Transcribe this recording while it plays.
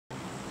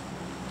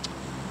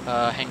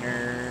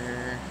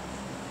Hangar.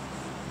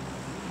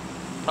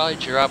 Probably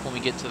drop when we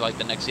get to like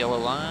the next yellow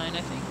line,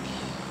 I think.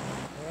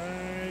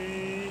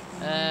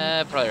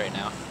 Right. Probably right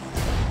now.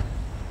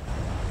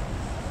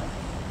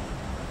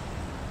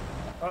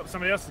 Oh,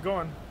 somebody else is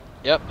going.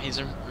 Yep, there's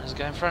a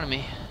guy in front of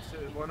me.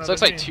 One So it other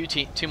looks like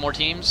team. two more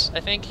teams, I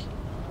think.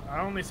 I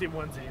only see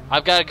one team.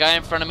 I've got a guy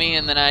in front of me,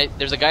 and then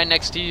there's a guy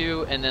next to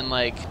you, and then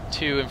like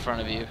two in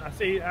front of you. I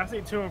see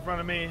two in front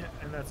of me,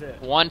 and that's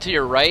it. One to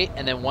your right,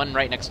 and then one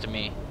right next to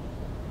me.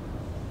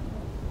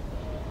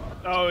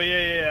 Oh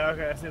yeah.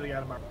 Okay, I see the guy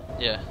tomorrow.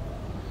 Yeah.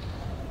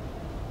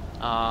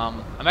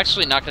 I'm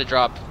actually not gonna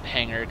drop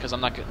hangar because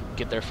I'm not gonna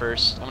get there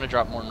first. I'm gonna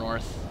drop more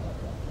north.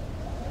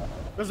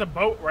 There's a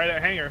boat right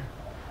at hangar.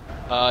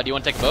 Do you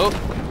want to take a boat?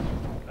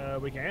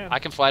 We can. I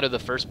can fly to the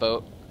first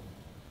boat.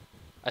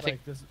 I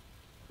think like this,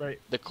 right?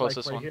 the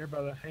closest like right one. here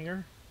by the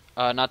hangar.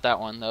 Not that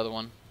one. The other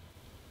one.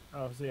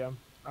 Oh, see, I'm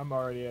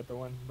already at the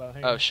one by the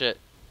hangar. Oh shit.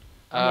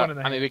 I'm going in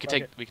the I mean,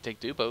 hangar. we could take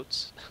two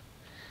boats.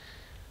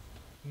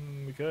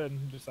 We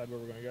could decide where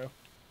we're gonna go.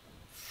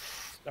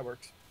 That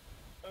works.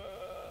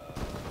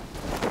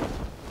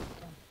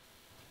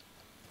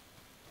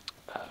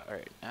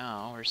 Alright,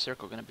 now where's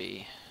circle gonna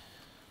be?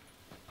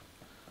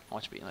 I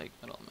want you to be like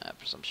middle of the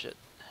map or some shit.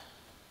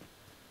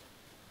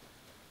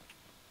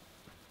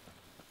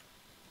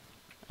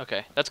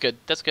 Okay, that's good.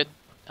 That's good.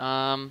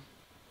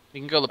 We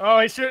can go. Oh,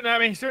 he's shooting at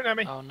me! He's shooting at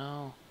me! Oh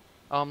no!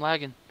 Oh, I'm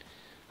lagging.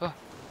 Oh.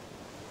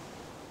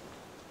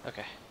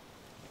 Okay.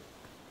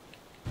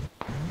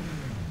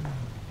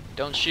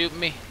 Don't shoot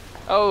me.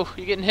 Oh,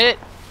 you're getting hit.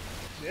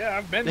 Yeah,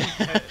 I've been.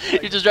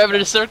 You're just driving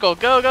in a circle.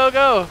 Go, go,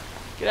 go!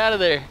 Get out of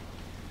there.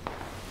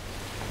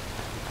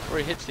 Before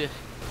he hits you.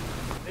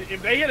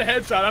 If they hit a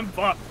headshot, I'm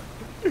fucked.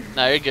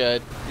 No, you're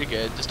good. You're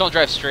good. Just don't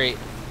drive straight.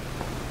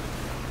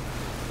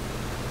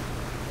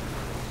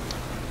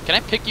 Can I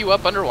pick you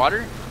up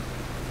underwater?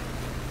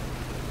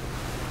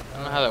 I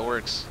don't know how that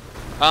works.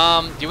 Do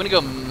you want to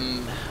go?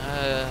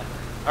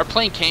 Our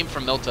plane came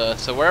from Milta,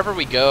 so wherever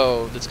we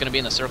go that's going to be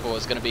in the circle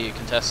is going to be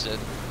contested.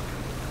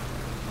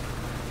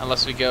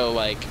 Unless we go,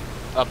 like,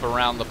 up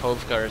around the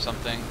Povka or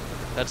something.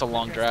 That's a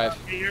long drive.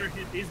 Here,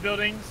 these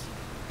buildings.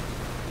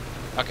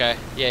 Okay,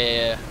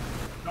 yeah.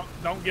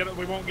 Don't get.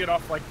 We won't get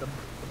off, like, the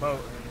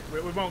boat. We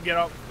won't get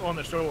up on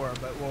the shore,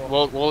 but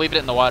We'll leave it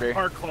in the water.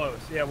 Park close.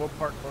 Yeah, we'll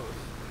park close.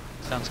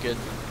 Sounds good.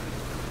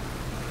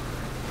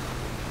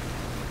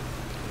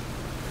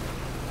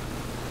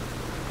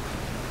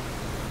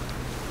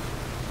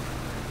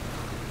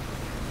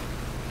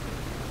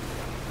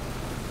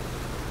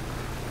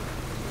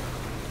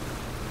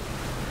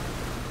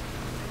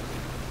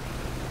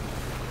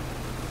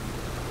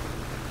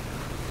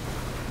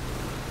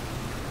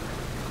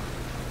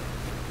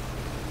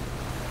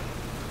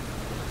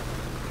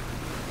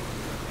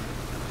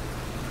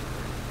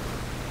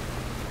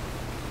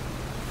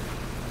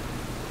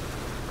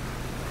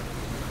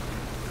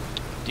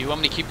 Do you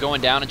want me to keep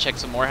going down and check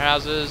some more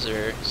houses,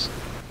 or?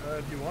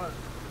 If you want.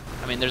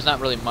 I mean, there's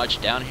not really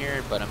much down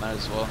here, but I might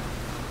as well.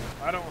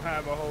 I don't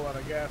have a whole lot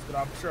of gas, but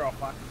I'm sure I'll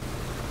find.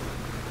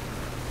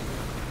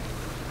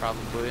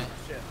 Probably.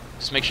 Shit.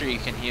 Just make sure you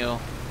can heal.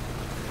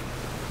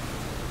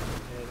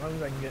 Yeah, as long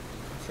as I can get.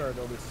 I'm sure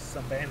there'll be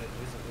some bandages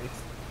at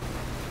least.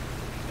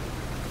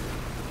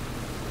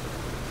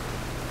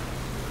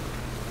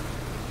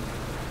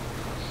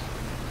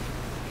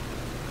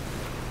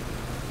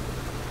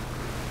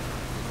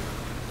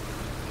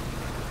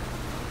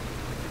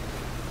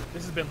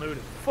 This has been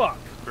looted. Fuck.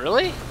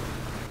 Really?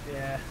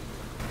 Yeah.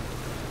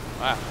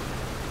 Wow.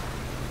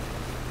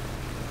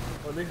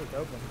 Well, at least it's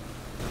open.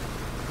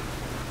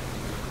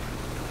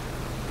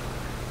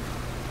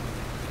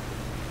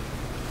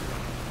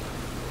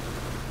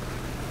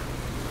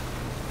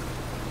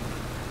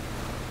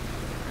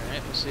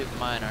 Alright, we'll see if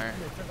mine are.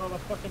 They took all the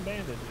fucking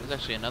bandages. There's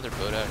actually another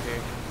boat out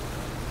here.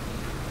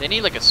 They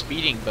need like a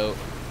speeding boat.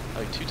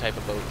 Like two type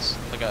of boats.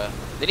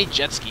 They need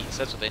jet skis,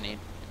 that's what they need.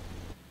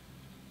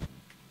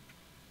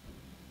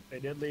 They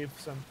did leave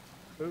some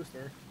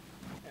booster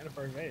and a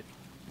first aid.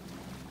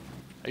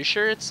 Are you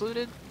sure it's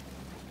looted?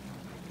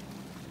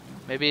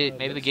 Maybe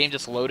the game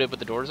just loaded with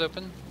the doors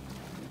open?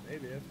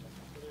 Maybe.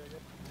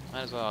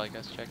 Might as well, I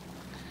guess, check.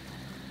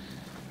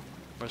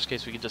 Worst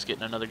case, we could just get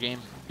in another game.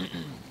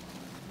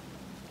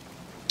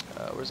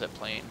 Where's that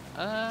plane?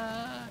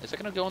 Is that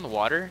gonna go in the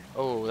water?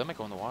 Oh, that might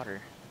go in the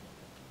water.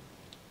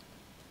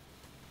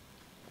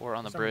 Or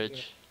on the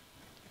bridge.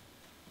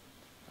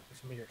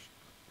 There's some meters.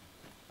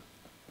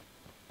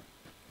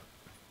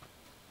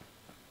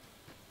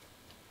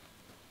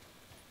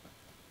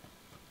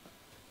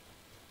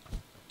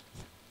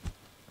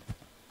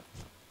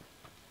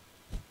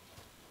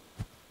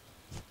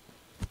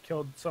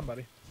 Killed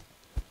somebody.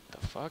 The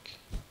fuck?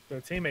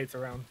 Their teammates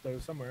around though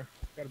somewhere.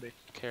 Gotta be.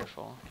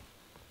 Careful.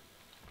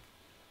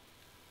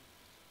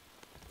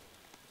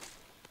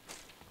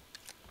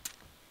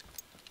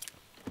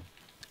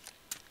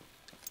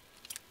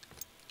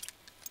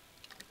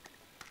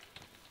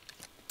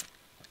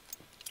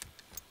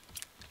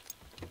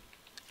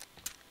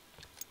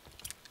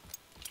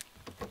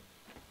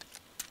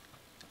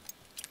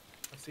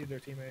 see their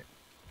teammate.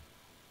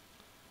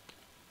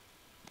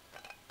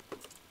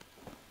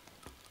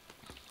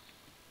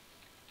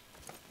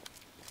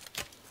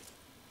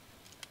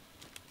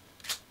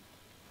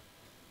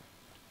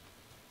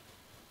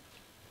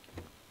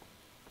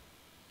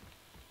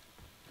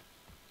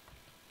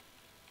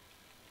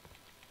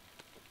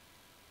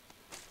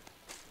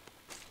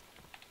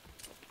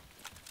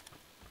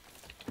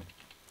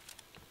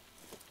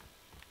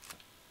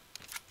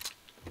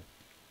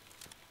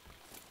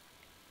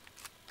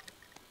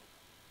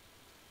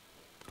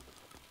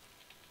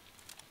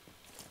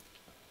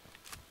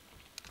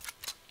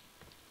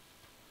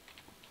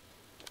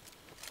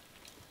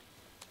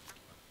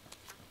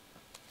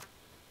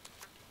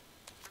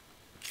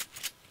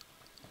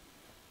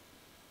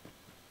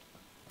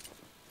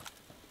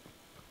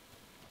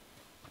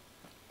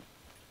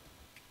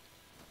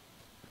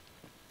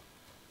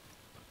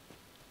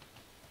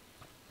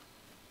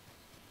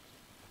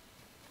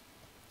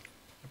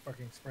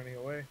 Fucking sprinting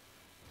away.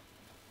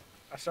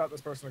 I shot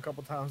this person a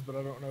couple times, but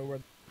I don't know where.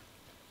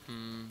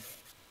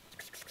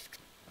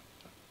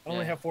 I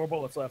only have 4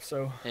 bullets left,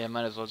 so. Yeah,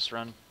 might as well just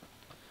run.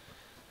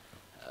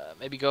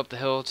 Maybe go up the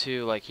hill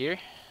to like here,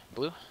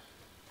 blue.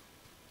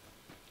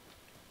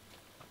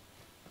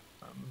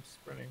 I'm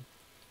sprinting.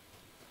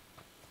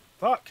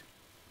 Fuck.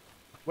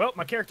 Well,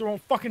 my character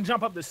won't fucking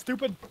jump up this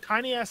stupid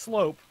tiny ass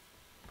slope.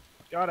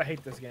 God, I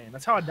hate this game.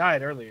 That's how I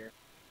died earlier.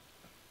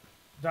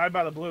 Died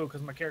by the blue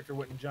because my character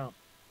wouldn't jump.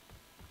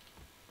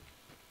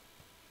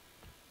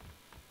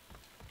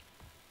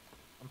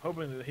 I'm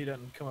hoping that he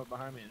doesn't come up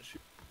behind me and shoot.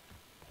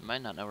 He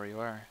might not know where you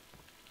are.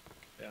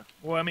 Yeah.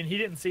 Well, I mean, he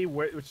didn't see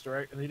which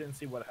direction. He didn't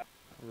see what happened.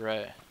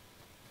 Right.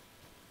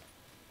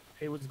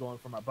 He was going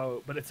for my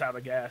boat, but it's out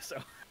of gas, so.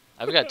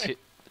 I've got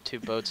two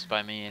boats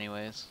by me,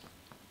 anyways.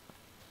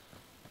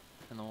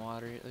 In the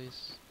water, at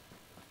least.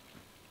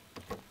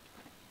 Oh,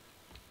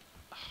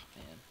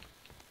 man.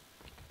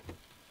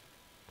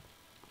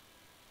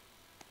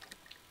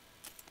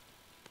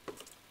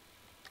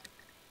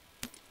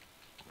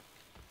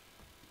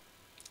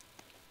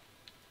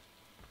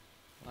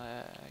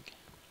 Lag.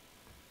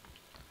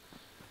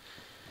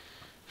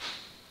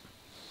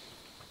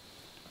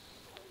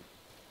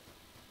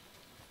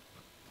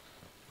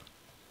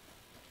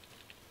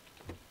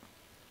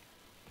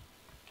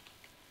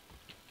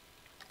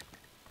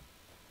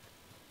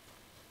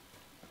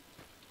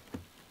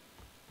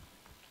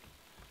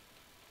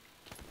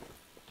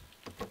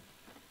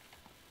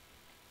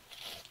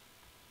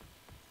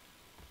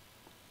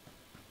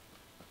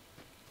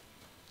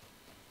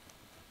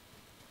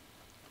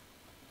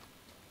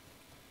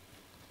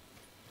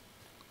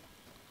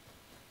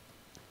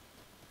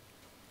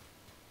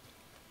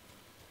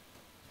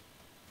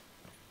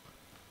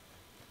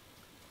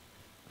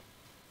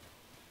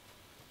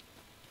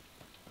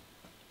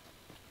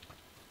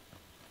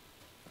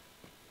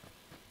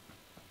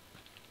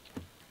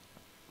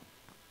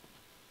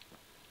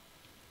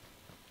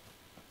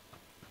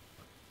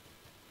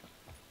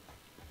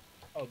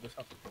 Oh, this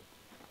house.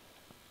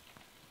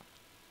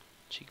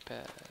 Cheek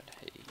pad,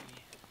 hey.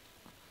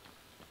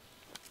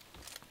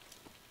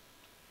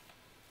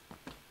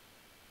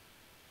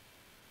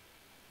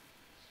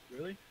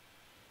 Really?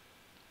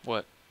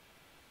 What?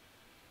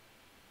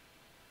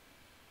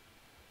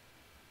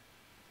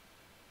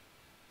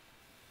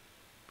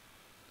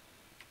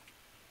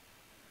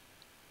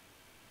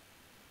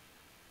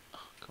 Oh,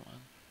 come on.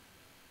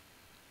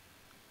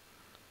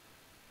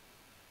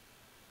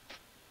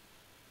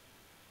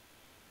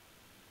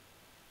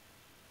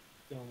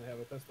 Still only have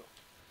a pistol.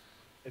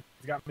 It's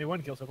got me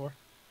 1 kill so far.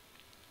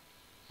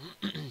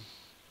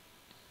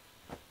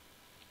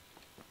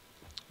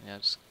 Yeah,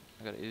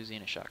 I got a Uzi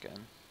and a shotgun.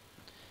 And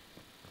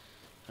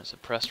a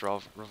suppressed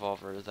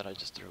revolver that I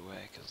just threw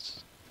away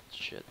because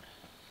shit.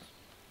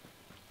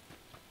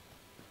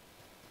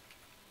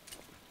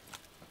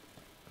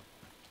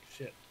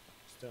 Shit.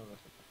 Still nothing.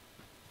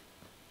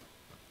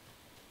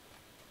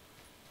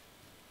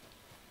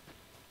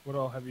 What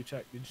all have you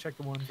checked? Did you check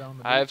the ones down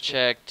the I've beach?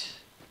 checked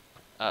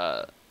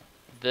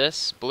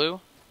this blue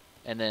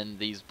and then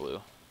these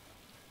blue.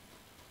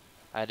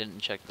 I didn't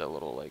check the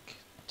little like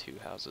 2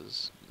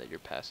 houses that you're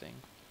passing,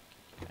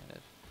 kind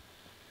of.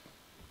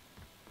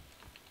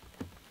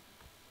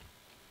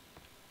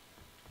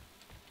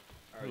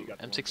 Alright, you got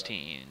the ones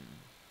M16.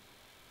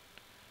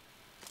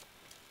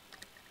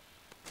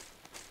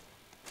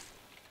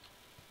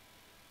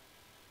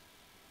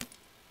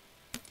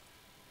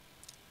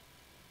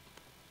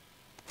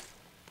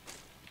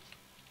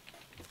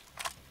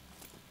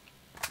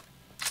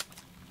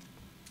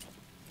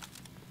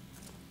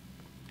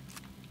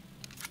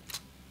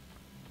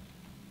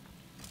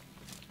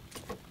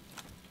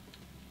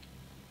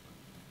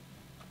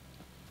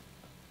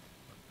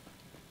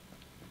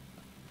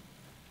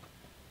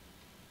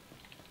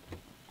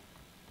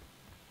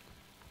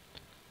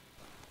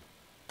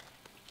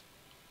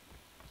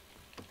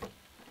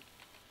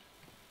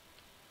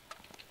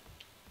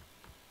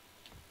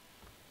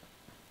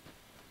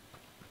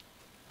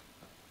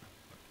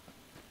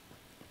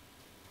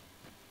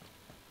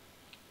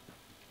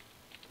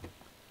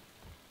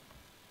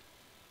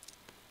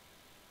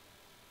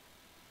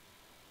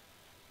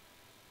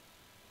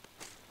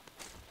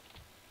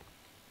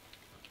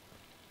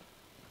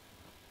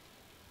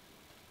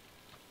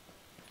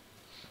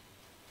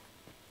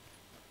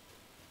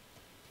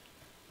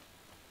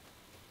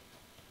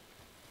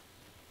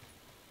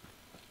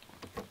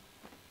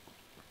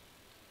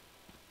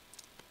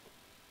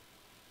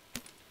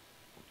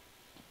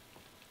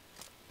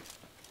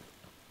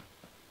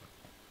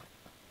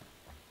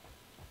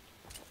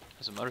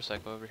 There's a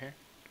motorcycle over here.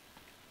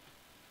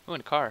 Ooh, and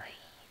a car.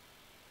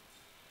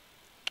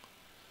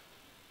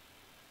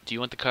 Do you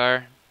want the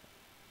car?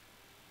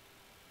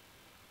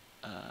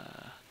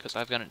 Because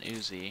I've got an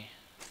Uzi.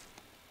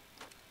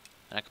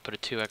 And I could put a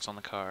 2X on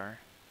the car.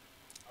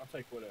 I'll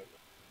take whatever.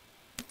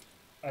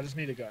 I just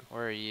need a gun.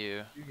 Where are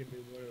you? You can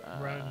do whatever.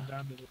 I'm running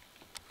down to the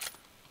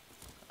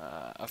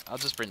I'll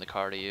just bring the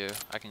car to you.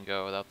 I can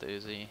go without the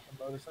Uzi.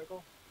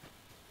 motorcycle.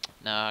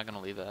 Nah, I'm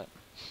gonna leave that.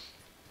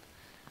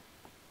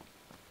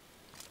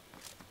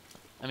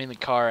 I mean the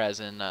car as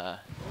in,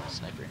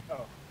 sniper.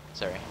 Oh.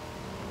 Sorry.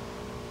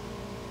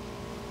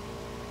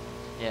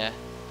 Yeah,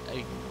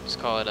 I just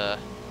call it a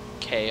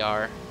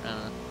KR.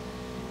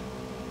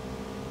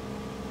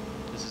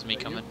 This is me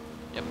coming.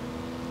 Yep.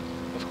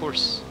 Of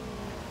course.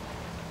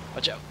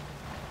 Watch out.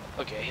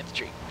 Okay, hit the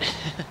tree.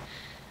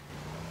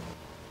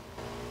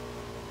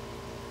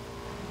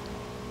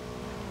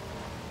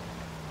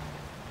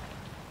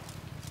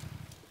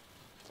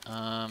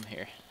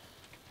 Here.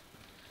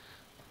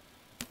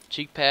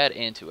 Cheek pad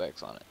and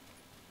 2X on it.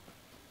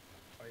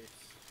 Nice.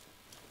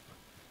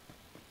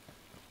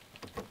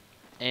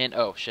 And,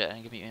 oh shit, I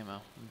didn't give you ammo.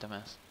 I'm a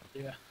dumbass.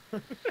 Yeah.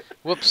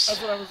 Whoops.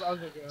 That's what I was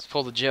thinking. Let's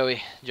pull the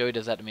Joey. Joey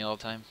does that to me all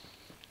the time.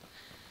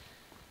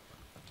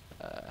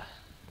 There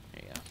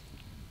you go.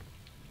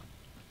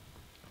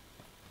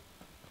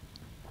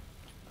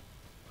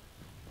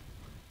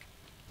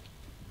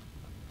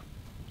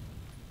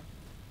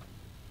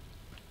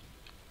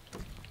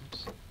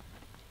 Oops.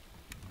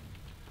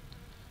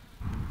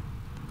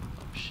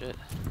 Oh shit.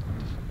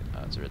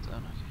 Oh, it's a red zone.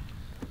 Okay.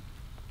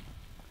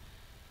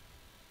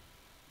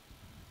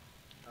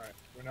 Alright,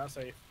 we're not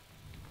safe.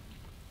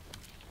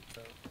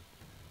 So,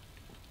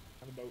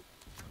 on the boat.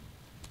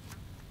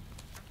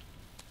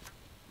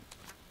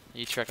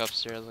 You trek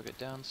upstairs, look at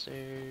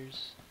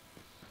downstairs.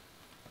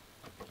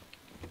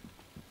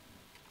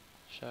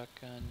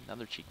 Shotgun,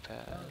 another cheek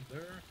pad.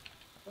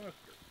 Fucker.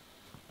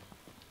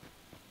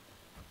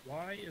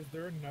 Why is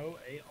there no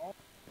AR?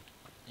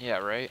 Yeah,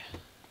 right.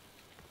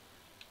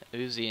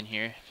 Uzi in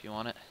here if you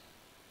want it.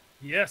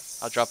 Yes.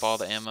 I'll drop all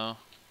the ammo.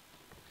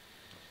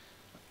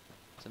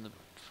 It's in the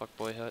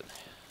fuckboy hut.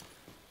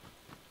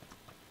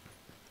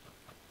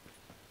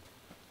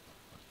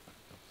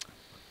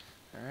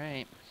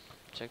 Alright.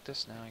 Check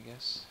this now, I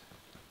guess.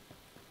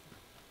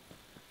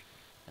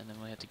 And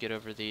then we have to get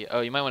over the...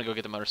 Oh, you might want to go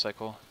get the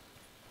motorcycle.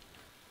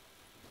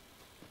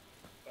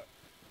 Did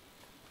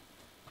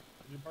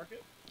you park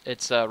it?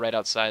 It's right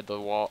outside the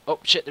wall. Oh,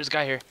 shit, there's a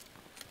guy here.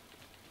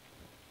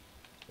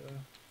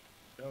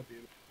 Help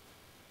you.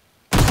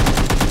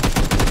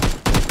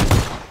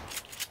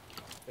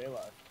 Stay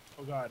alive.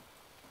 Oh god.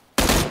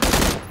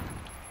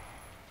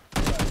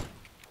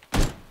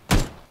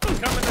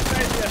 Coming to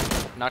save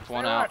you. Knocked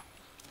one out.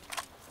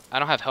 I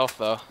don't have health,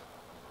 though.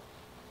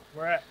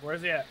 Where at?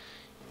 Where's he at?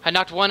 I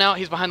knocked one out.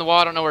 He's behind the wall.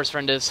 I don't know where his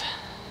friend is.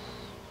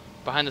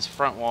 Behind this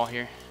front wall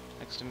here,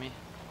 next to me.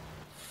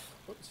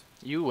 Oops.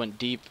 You went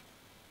deep.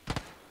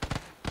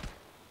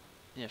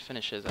 Yeah,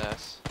 finish his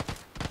ass.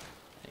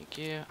 Thank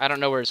you. I don't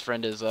know where his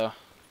friend is, though.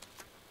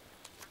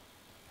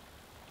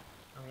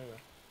 I'm gonna go.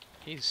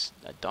 He's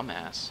a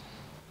dumbass.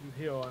 You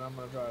heal and I'm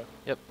gonna drive.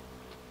 Yep.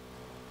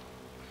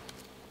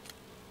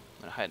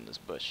 I'm gonna hide in this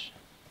bush.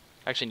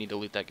 I actually need to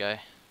loot that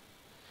guy.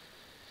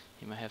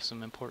 He might have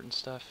some important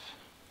stuff.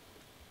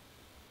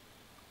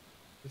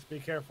 Just be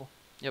careful.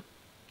 Yep.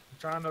 I'm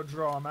trying to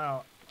draw him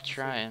out.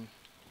 Trying.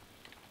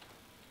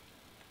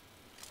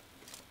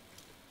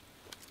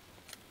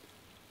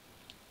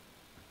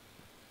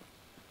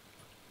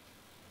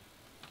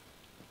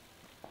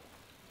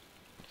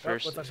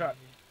 First, what's that shot?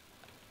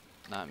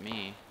 not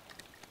me.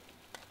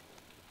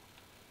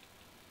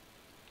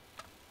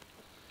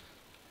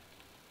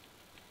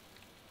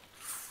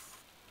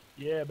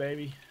 Yeah,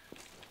 baby.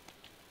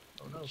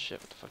 Oh no.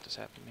 Shit, what the fuck just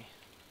happened to me?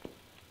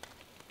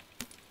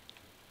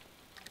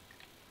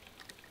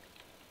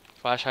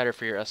 Flash hider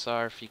for your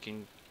SR if you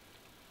can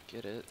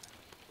get it.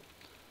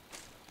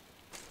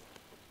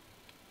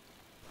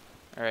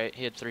 Alright,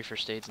 he had 3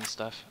 first aids and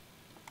stuff.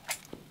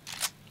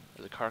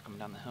 There's a car coming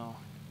down the hill.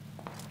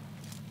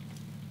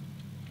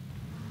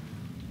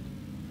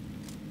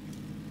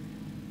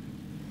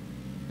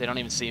 They don't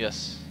even see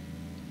us.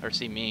 Or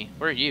see me.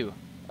 Where are you?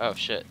 Oh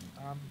shit.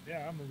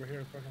 Yeah, I'm over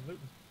here fucking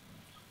looting.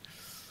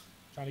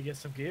 Trying to get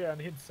some gear. I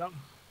need something.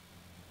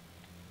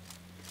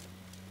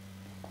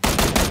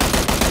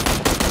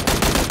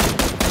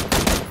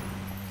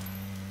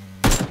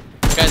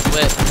 This guy's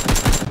lit.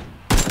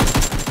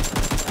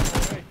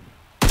 Hey,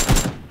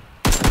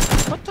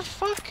 What the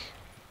fuck?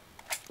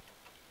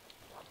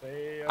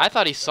 stay up, I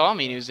thought he saw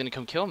me and he was gonna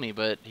come kill me,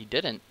 but he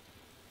didn't.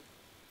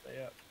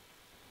 Stay up.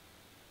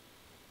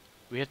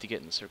 We have to get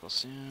in the circle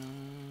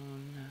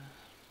soon.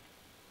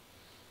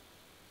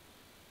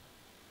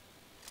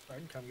 I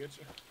can come get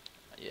you.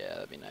 Yeah,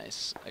 that'd be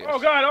nice. Oh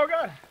god, oh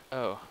god!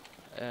 Oh.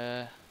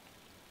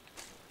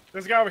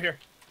 There's a guy over here.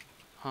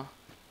 Huh?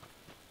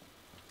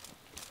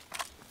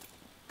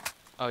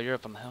 Oh, you're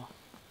up on the hill.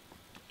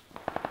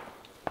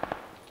 I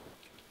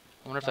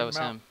wonder if that was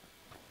him.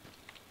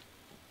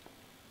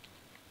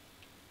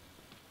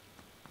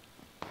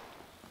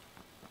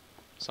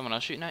 Someone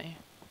else shooting at you?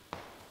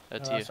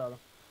 That's No, I you. shot him.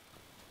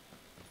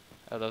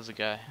 Oh, that was the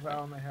guy. I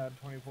only had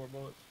 24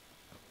 bullets.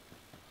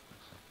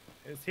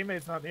 His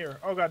teammate's not here.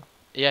 Oh god.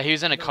 Yeah, he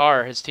was in a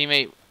car. His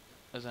teammate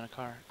was in a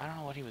car. I don't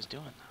know what he was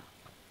doing though.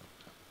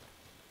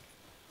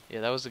 Yeah,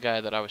 that was the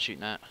guy that I was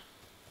shooting at.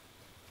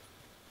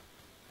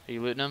 Are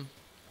you looting him?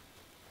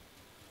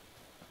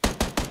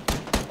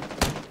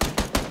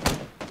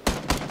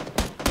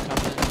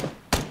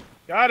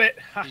 Got it.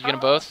 Did you get them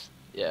both?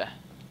 Yeah.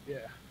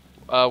 Yeah.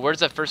 Where's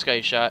that first guy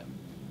you shot?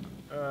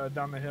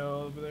 Down the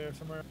hill over there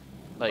somewhere.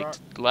 Like Rock.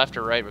 left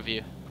or right of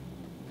you?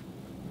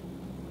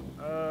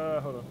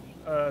 Hold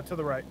on. To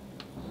the right.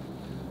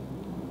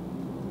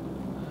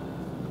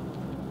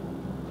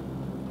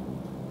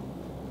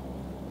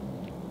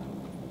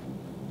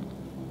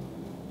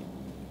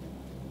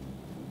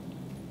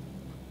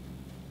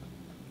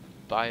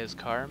 By his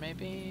car,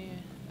 maybe?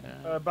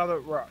 By the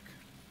rock.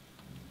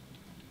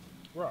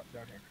 Rock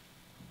down here.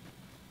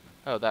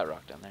 Oh, that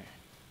rock down there.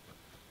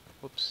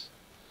 Whoops.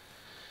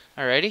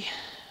 Alrighty.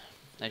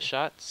 Nice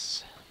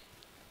shots.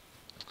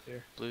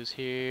 Here. Blue's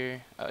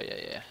here. Oh yeah,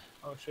 yeah.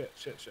 Oh shit.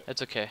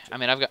 That's okay. I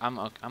mean,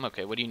 I'm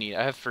okay. What do you need?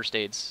 I have first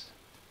aids.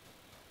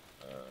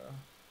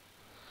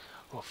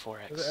 Oh,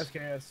 4x. There's an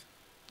SKS.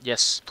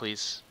 Yes,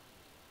 please.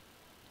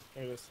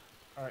 There it is.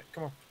 All right,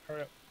 come on,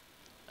 hurry up.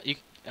 You.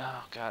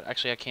 Oh god.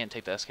 Actually, I can't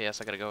take the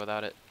SKS. I gotta go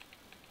without it.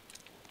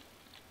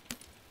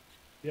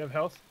 You have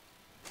health?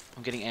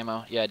 I'm getting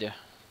ammo. Yeah, I do.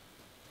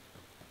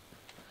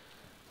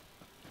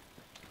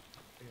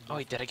 Oh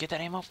wait, did I get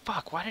that ammo?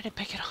 Fuck, why did it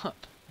pick it up?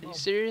 Are you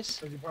serious?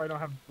 Because you probably don't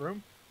have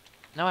room?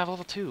 No, I have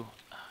level 2.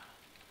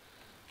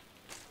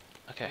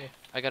 Okay,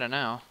 I got it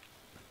now.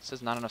 It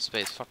says not enough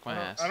space. Fuck my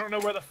ass. I don't know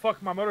where the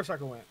fuck my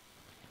motorcycle went.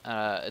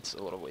 It's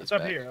a little ways It's up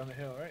back. here on the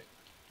hill, right?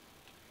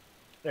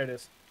 There it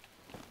is.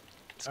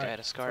 This guy had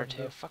a scar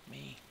too. Fuck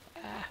me.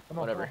 Ah, Come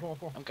on, whatever. come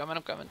on. I'm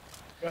coming.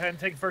 Go ahead and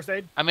take first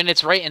aid. I mean,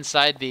 it's right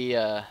inside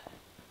the,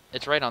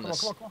 it's right on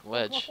this Come on,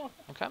 wedge. come on.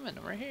 I'm coming.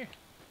 I'm right here.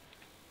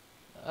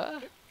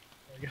 There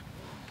you go.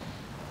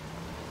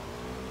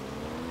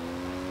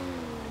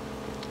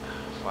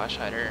 Flash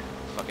hider.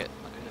 Fuck it.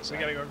 We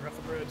gotta go across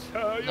the bridge.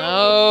 Oh, yo.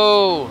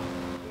 No!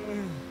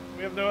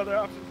 We have no other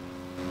option.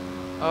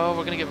 Oh,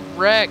 we're gonna get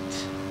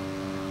wrecked.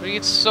 We're gonna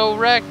get so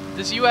wrecked.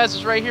 This US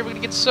is right here. We're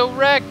gonna get so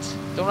wrecked.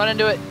 Don't run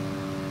into it.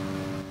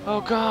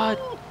 Oh god.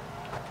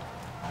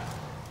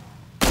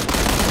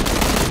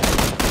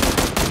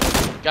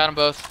 Got them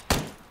both.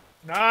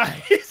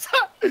 Nice.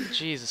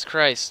 Jesus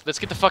Christ. Let's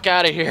get the fuck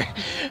out of here.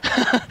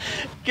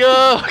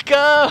 Go!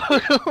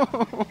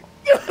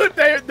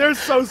 They're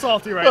so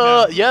salty right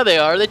now. Yeah, they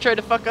are. They tried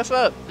to fuck us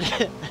up.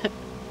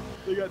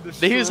 They got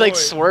destroyed. He was like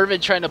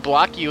swerving, trying to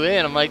block you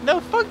in. I'm like, no,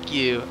 fuck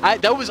you.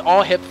 That was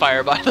all hip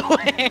fire, by the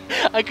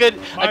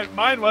way.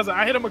 Mine wasn't.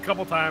 I hit him a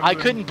couple times. I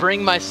couldn't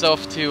bring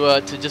myself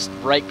to just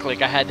right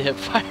click. I had to hip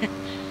fire. There's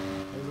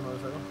a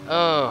motorcycle.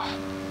 Oh.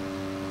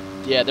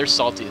 Yeah, they're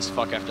salty as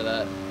fuck after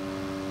that.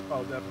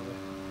 Oh, definitely.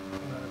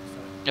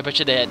 100%. I bet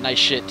you they had nice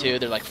shit too.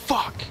 They're like,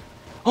 fuck.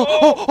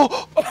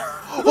 Oh,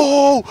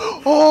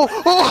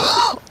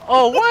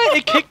 Oh, what?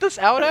 It kicked us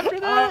out after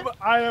that?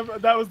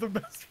 That was the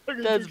best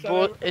fucking That's trick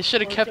bull. ever. It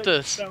should have kept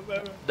us. Down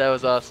there. That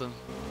was awesome.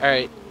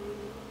 Alright.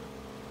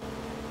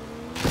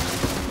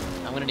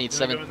 I'm gonna need You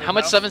wanna 7. go in the How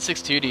much house?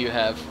 762 do you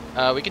have?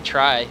 We can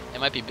try. It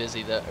might be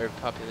busy though, or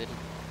populated.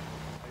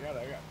 I got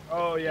it.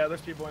 Oh, yeah,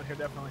 there's people in here,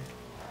 definitely.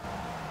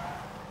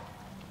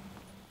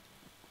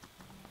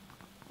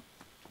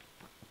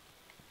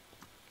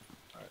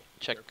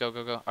 Check.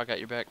 Go. I got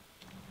your back.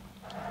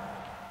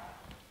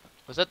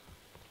 Was that?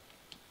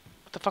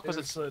 What the fuck was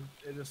it?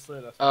 It just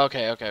slid. Oh,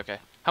 okay.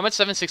 How much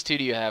 762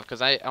 do you have?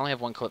 Because I only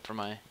have one clip for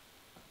my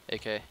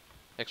AK.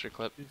 Extra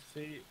clip. Do you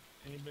see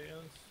anybody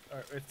else?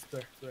 Alright, it's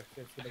there.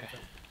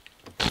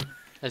 Okay.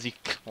 As you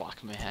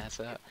lock my ass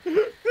out.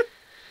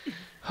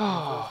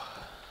 Oh.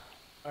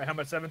 Alright, how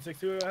much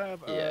 762 do I have?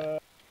 Yeah.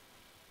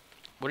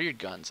 What are your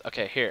guns?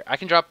 Okay, here. I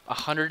can drop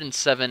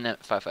 107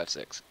 at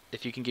 5.56.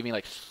 If you can give me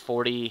like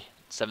 40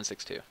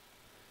 762.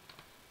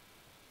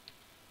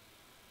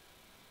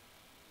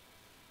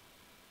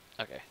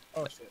 Okay.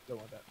 Oh shit, don't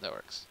want that. That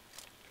works.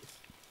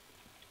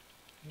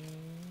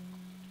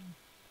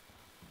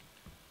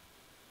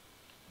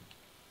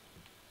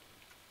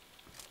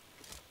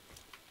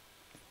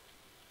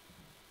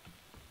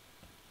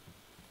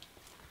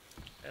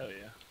 Hell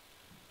yeah.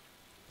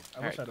 I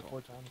Alright, wish I had a cool.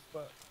 4 times,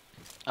 but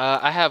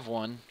I have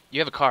one. You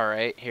have a car,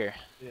 right? Here.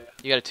 yeah.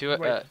 You got a 2.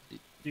 Wait,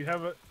 do you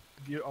have a?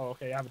 Oh,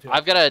 okay. I have a 2.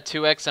 I've got a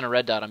 2x and a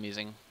red dot I'm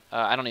using.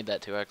 I don't need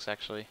that 2x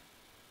actually.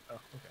 Oh,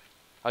 okay.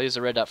 I'll use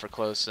the red dot for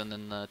close and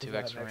then the Does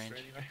that 2x have for range. extra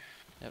anyway?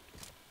 Yep.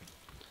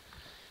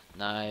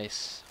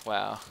 Nice.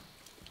 Wow.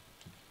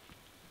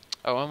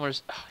 Oh, and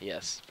where's... Oh,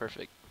 yes,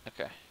 perfect.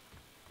 Okay.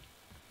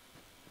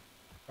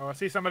 Oh, I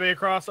see somebody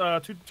across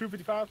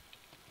 255.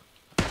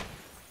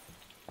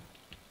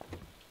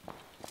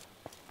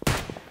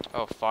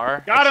 Oh,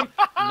 far? Got him!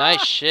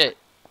 Nice shit.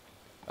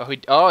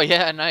 Oh,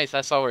 yeah, nice.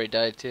 I saw where he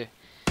died, too.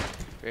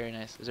 Very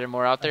nice. Is there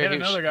more out there? hit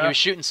another guy. He was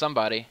shooting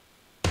somebody.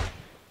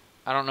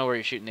 I don't know where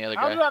you're shooting the other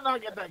How guy. did I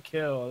not get that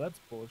kill? That's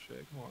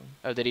bullshit. Come on.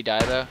 Oh, did he die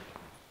though?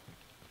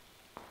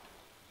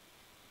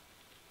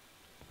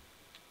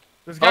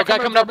 There's Oh, guy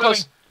coming up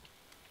close.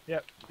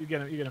 Yep, you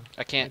get him. You get him.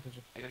 I can't.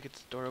 I gotta get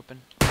this door open.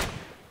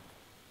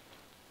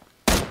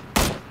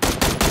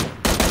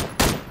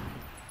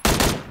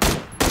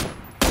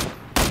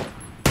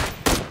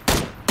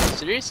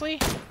 Seriously?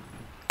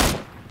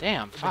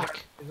 Damn,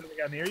 fuck. Is that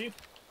the guy near you?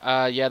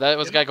 Yeah, that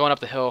was a guy going up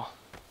the hill.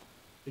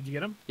 Did you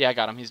get him? Yeah, I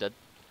got him. He's dead.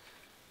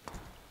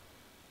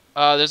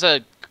 There's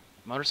a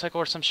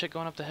motorcycle or some shit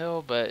going up the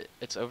hill, but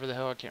it's over the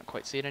hill. I can't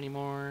quite see it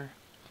anymore.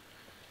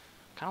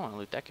 Kind of want to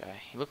loot that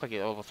guy. He looked like he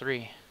had level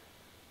 3.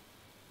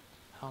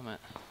 Helmet.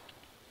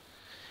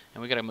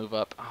 And we gotta move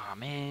up. Aw,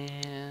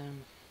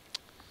 man.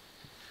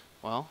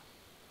 Well.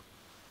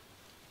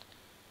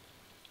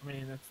 I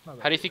mean, that's not.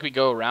 How do you think we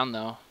go around,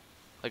 though?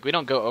 Like, we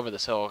don't go over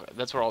this hill.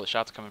 That's where all the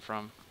shots are coming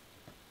from.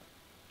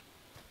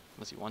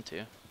 Unless you want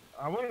to.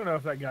 I want to know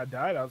if that guy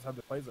died outside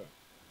the play zone.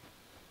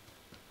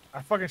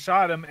 I fucking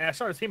shot him, and I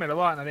shot his teammate a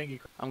lot, and I didn't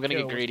get. I'm gonna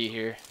get greedy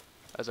here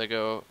as I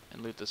go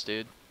and loot this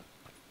dude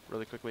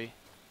really quickly.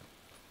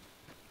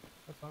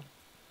 That's fine.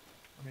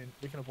 I mean,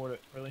 we can afford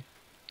it, really.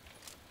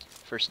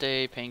 First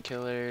aid,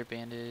 painkiller,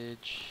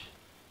 bandage.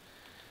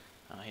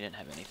 Oh, he didn't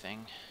have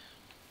anything.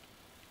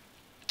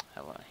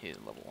 Hell, he had a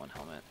level 1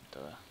 helmet. Duh.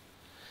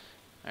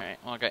 Alright,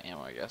 well I got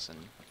ammo, I guess, and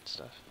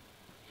stuff.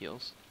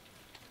 Heals.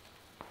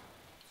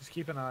 Just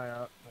keep an eye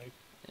out, like.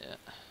 Yeah.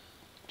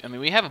 I mean,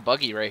 we have a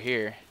buggy right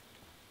here.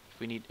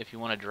 If you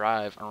want to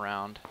drive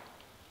around.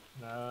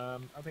 I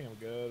think I'm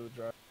good with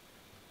drive.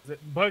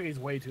 Buggy's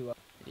way too low.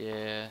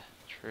 Yeah,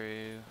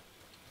 true.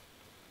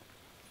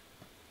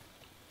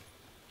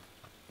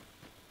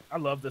 I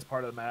love this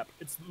part of the map.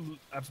 It's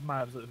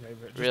my absolute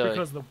favorite. Just Really?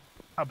 because of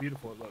how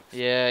beautiful it looks.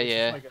 Yeah, It's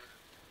yeah. like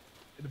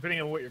depending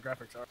on what your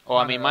graphics are. Oh,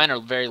 I mean, mine are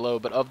very low,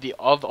 but of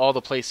all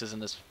the places in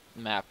this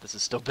map, this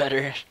is still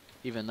better,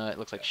 even though it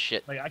looks like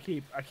shit. Like I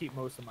keep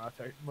most of my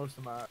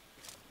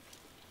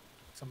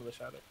some of the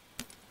shadow.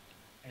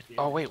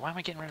 Oh wait, why am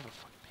I getting rid of a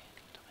fucking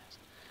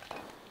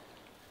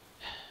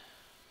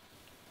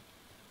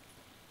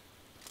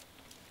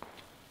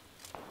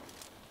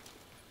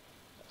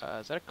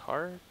dumbass? Is that a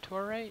car to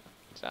our right?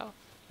 South? Is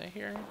that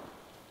here?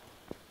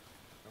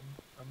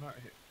 I'm not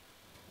here.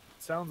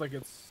 Sounds like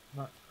it's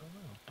not. I don't know.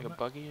 Like a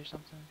buggy or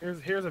something?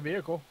 Here's a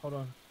vehicle. Hold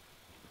on.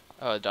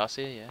 Oh, a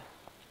Dacia, yeah.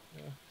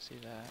 Yeah. See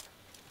that.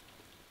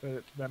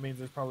 But that means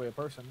there's probably a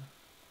person.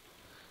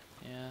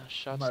 Yeah,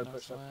 shots Might have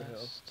pushed up the hill.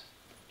 northwest.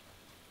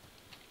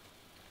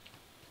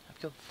 I've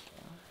killed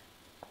 4.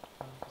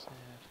 What else I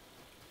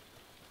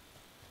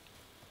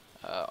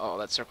have? Oh,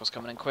 that circle's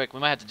coming in quick. We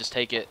might have to just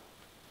take it.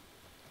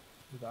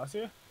 The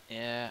Dacia?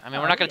 Yeah, I mean,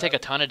 we're not going to take a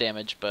ton of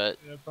damage, but...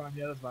 Yeah, fine.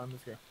 Yeah, that's fine.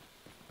 Let's go.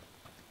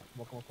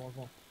 Come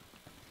on.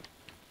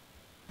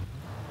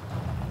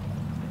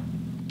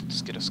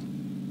 Just get us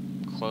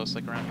close,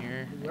 like around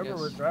here. Whoever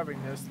was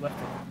driving this left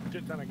a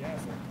shit ton of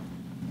gas there.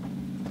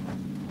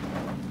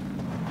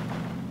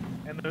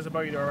 And there's a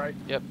buggy to our right.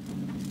 Yep.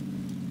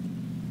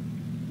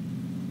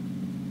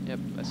 Yep,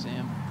 I see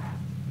him.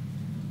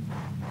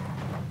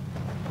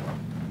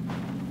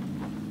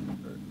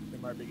 They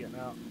might be getting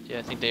out. Yeah,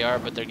 I think they are,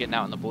 but they're getting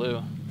out in the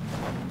blue.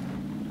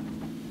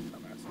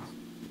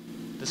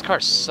 Dumbasses. This car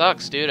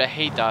sucks, dude. I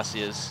hate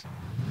Dacias.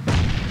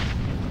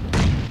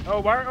 Oh,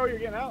 why? Oh, you're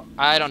getting out.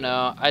 I don't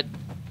know. I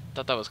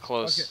thought that was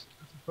close.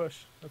 Okay,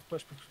 let's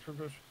push.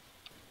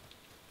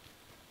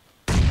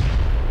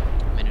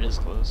 I mean, it is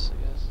close, I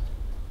guess.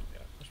 Yeah,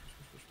 push.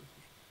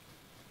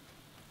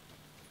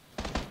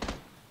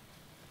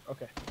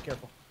 Okay,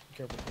 careful.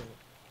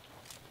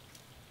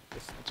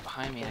 It's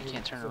behind me and I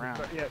can't turn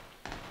around. Yeah.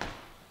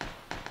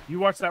 You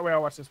watch that way,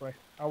 I'll watch this way.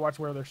 I'll watch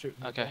where they're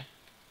shooting. Okay.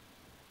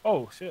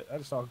 Oh, shit. I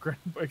just saw a great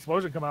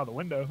explosion come out of the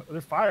window.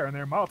 There's fire in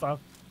there, Molotov.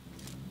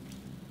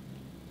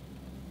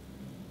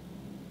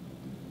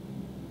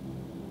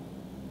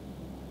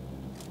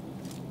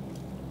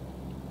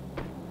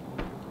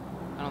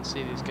 I don't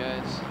see these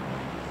guys.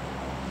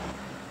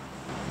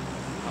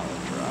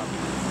 Oh, drop.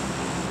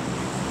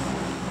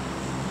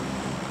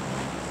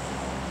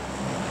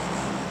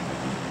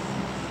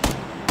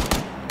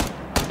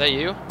 Is that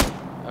you?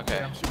 Okay.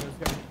 Yeah, I'm shooting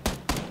this guy.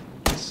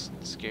 It's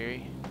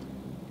scary.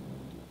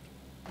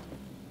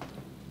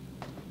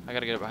 I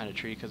gotta get behind a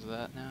tree because of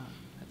that now,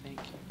 I think.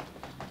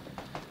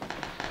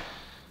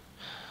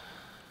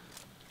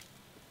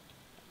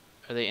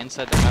 Are they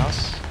inside the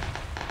house?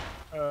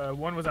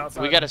 One was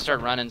outside. We gotta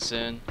start running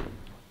soon.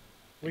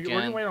 We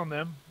can wait on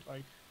them.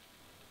 Like.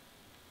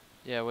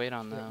 Yeah, wait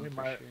on them. We for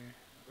might. Sure.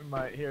 We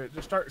might here.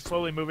 Just start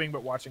slowly moving,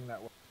 but watching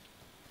that way.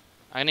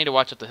 I need to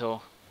watch up the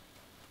hill.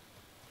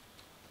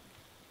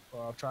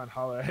 Well, I'll try and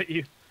holler at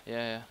you.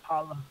 Yeah.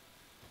 Holla.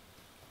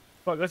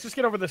 Fuck, let's just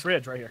get over this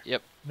ridge right here.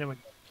 Yep. And then we,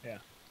 yeah. You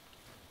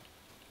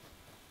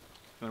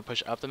wanna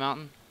push up the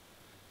mountain?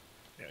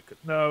 Yeah.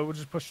 No, we'll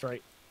just push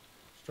straight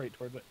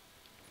towards it.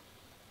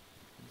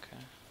 Okay.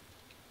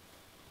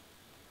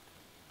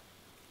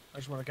 I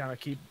just want to kind of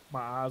keep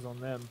my eyes on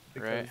them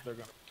because Right. they're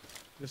gonna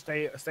Just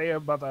stay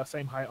about the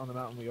same height on the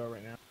mountain we are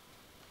right now.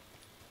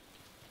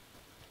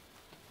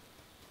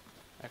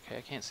 Okay,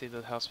 I can't see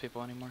the house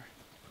people anymore.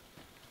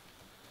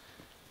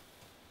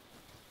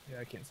 Yeah,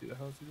 I can't see the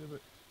house either,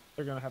 but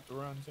they're gonna have to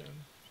run soon.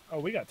 Oh,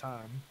 we got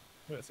time.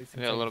 We got 16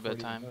 We got a little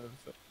seconds bit of before time. he moves,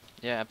 so.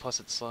 Yeah, plus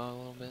it's slow a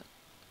little bit.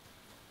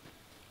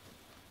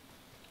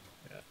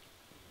 Yeah.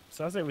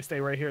 So I say we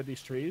stay right here at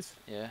these trees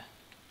Yeah.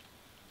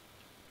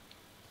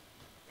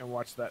 and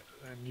watch that,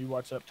 and you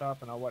watch up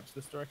top, and I'll watch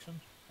this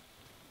direction.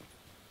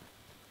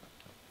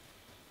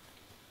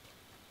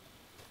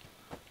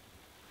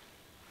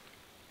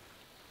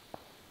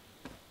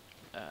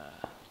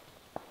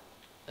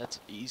 That's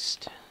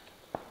east.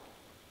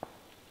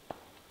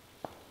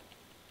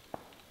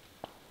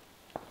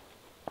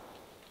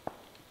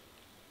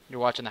 You're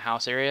watching the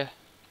house area?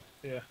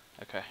 Yeah.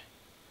 Okay.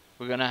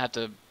 We're gonna have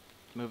to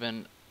move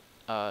in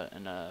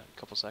a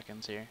couple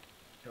seconds here.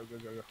 Go.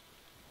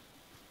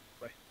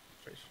 Bye.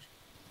 Straight.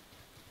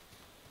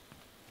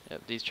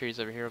 Yep, these trees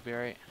over here will be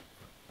alright.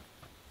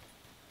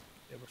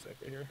 Yeah, we're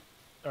safe right here.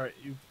 All right,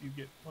 you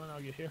get one.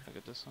 I'll get here. Look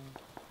at this one.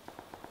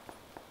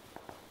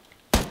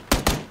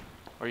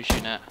 Where are you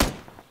shooting at?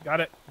 Got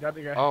it. Got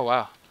the guy. Oh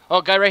wow.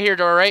 Oh, guy right here,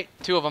 door right.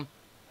 2 of them.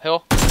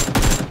 Hill. Oh,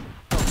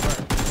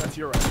 sorry. That's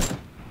your right.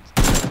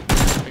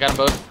 I got them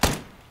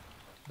both.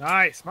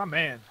 Nice, my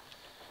man.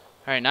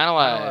 All right, 9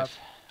 alive.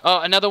 Oh,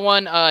 another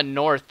one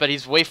north, but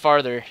he's way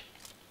farther.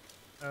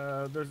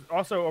 There's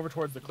also over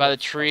towards the cliff. By the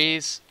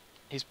trees.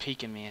 He's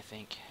peeking me, I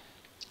think.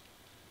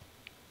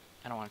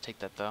 I don't want to take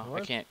that though.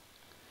 North? I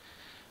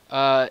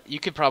can't. You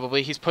could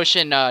probably. He's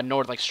pushing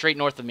north, like straight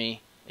north of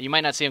me. You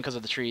might not see him because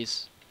of the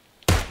trees.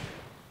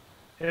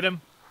 Hit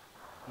him.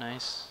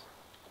 Nice.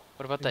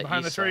 What about He's that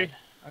behind east the tree.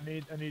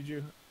 side? I need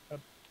you. Up.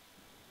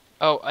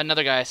 Oh,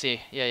 another guy I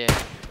see. Yeah.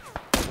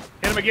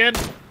 Hit him again.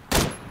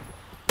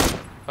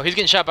 Oh, he's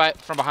getting shot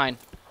from behind.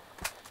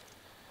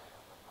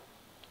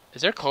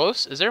 Is there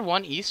close? Is there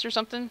one east or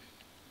something?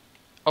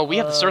 Oh, we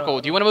have the circle.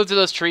 Do you want to move to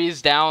those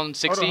trees down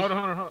 60? Hold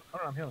on,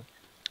 I'm healing.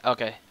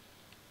 Okay.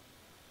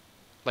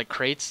 Like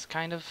crates,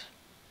 kind of?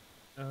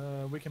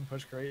 We can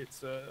push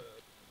crates.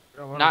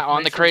 Not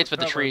on the crates,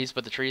 but the trees.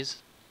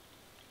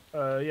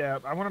 Yeah,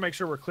 I want to make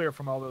sure we're clear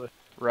from all the...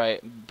 Right.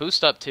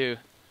 Boost up, too.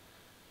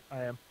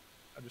 I am.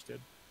 I just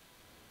did.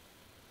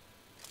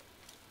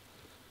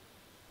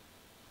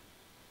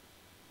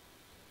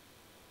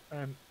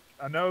 And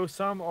I know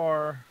some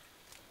are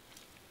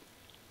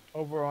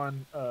over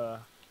on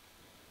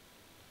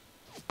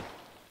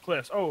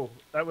cliffs. Oh,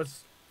 that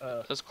was...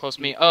 That's close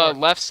to me.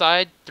 Left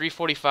side,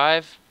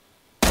 345.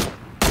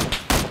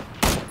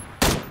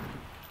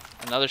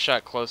 Another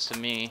shot close to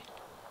me.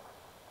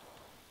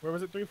 Where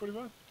was it,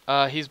 345?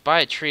 He's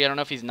by a tree. I don't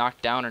know if he's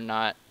knocked down or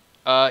not.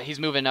 He's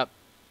moving up.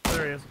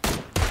 There he is.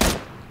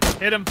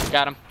 Hit him.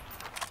 Got him.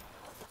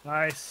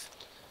 Nice.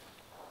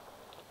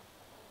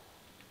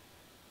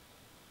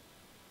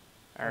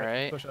 All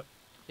right. Push up.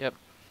 Yep.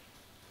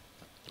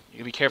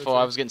 You be careful.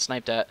 I was getting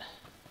sniped at.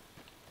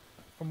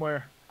 From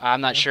where?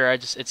 I'm not sure.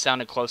 It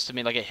sounded close to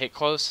me, like it hit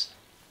close.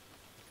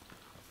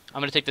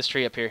 I'm gonna take this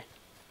tree up here.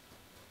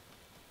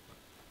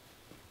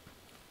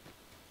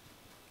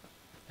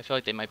 I feel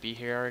like they might be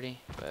here already,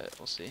 but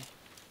we'll see.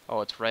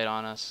 Oh, it's right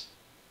on us.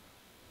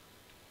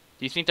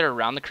 Do you think they're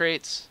around the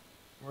crates?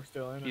 We're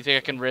still in it. Do you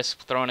think I can risk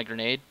throwing a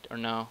grenade or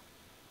no?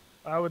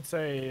 I would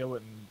say I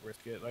wouldn't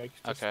risk it. Like,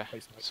 just Okay,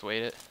 place my... just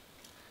wait it.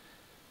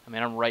 I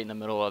mean, I'm right in the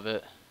middle of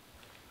it.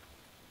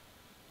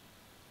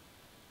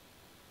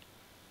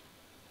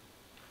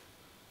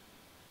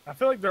 I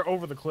feel like they're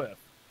over the cliff.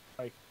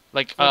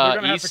 Like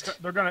they're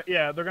east. they're gonna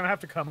have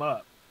to come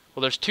up.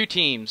 Well, there's 2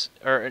 teams,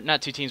 or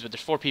not 2 teams, but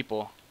there's 4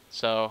 people.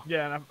 So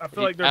Yeah, and I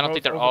feel like they're I don't both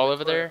think they're all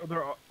over cliff.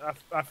 there.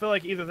 I feel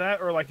like either that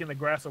or like in the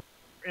grass,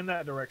 in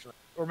that direction,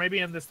 or maybe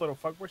in this little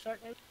fuckboy shack.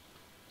 Maybe.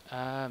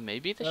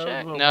 Maybe the That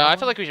shack. little No, brown I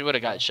feel one? like we would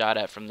have got shot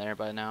at from there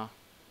by now,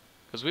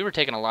 because we were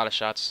taking a lot of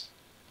shots.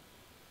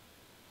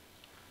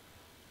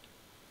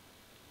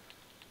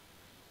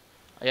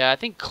 Yeah, I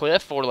think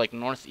cliff or like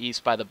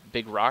northeast by the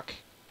big rock.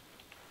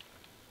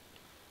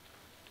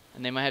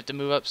 And they might have to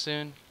move up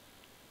soon.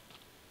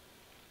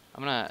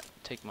 I'm gonna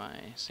take my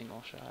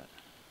single shot.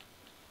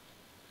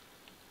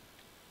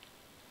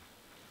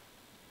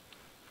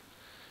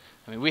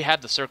 I mean, we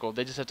have the circle.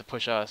 They just have to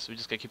push us. We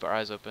just gotta keep our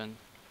eyes open.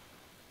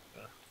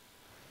 Yeah.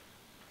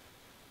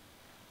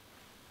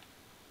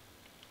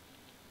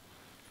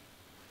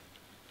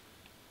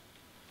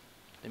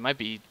 They might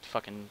be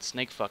fucking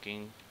snake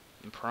fucking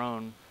and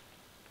prone.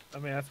 I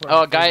mean, that's what.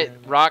 Oh, I'm guy,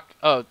 figuring. rock.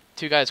 Oh,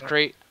 2 guys, Yeah.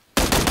 crate.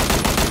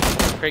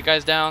 Crate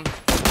guy's down.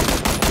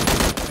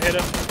 Hit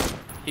him.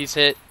 He's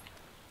hit.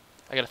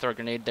 I gotta throw a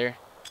grenade there.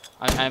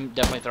 I'm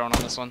definitely throwing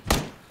on this one.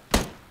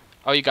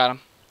 Oh, you got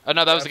him. Oh,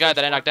 no, that was the guy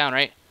that I knocked down,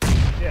 right?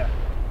 Yeah.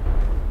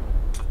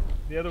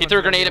 The other He one's threw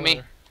a gonna be grenade at over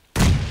me.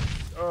 there.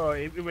 Oh,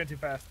 it went too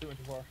fast. It went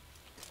too far.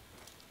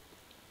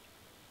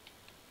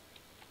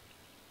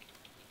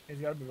 He's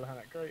got to be behind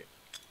that crate.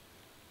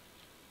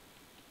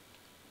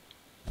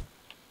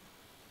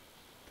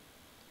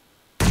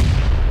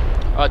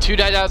 Two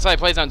died outside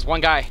play zones. 1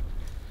 guy.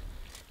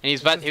 And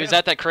he was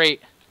at that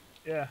crate.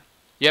 Yeah.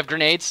 You have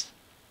grenades?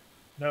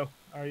 No,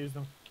 I already used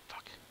them.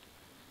 Fuck.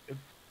 It,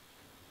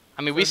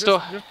 I mean, so we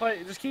still.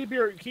 Just keep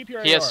your He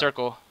AR. has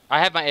circle.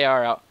 I have my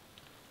AR out.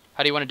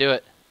 How do you want to do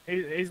it?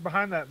 He's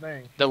behind that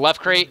thing. The left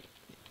crate.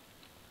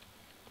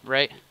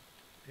 Right.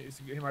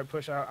 He might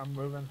push out. I'm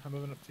moving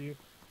up to you.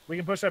 We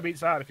can push up each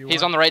side if you want.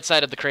 He's on the right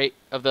side of the crate,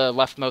 of the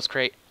leftmost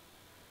crate.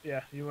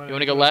 Yeah, you want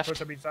to go left?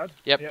 Push up each side?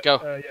 Yep,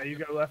 go. Yeah, you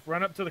go left.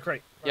 Run up to the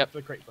crate. Run up to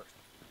the crate first.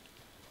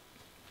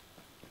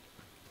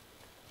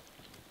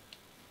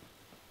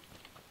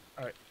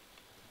 All right.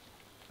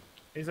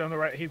 He's on the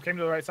right. He came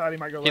to the right side. He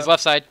might go left. He's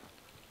left side.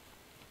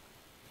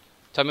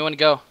 Tell me when to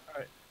go. All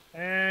right.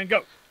 And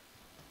go.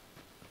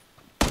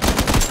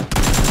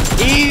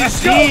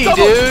 Easy,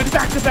 dude.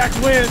 Back-to-back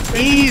wins.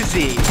 Baby.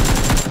 Easy.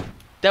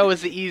 That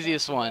was the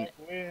easiest one.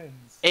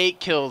 Wins. 8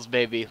 kills,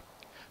 baby.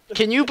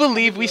 Can you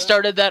believe we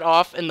started that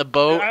off in the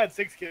boat? I had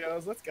 6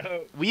 kills. Let's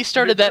go. We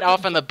started that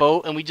off on the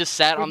boat, and we just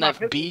sat on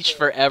that beach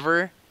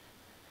forever.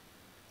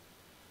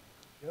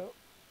 Yep.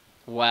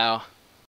 Wow.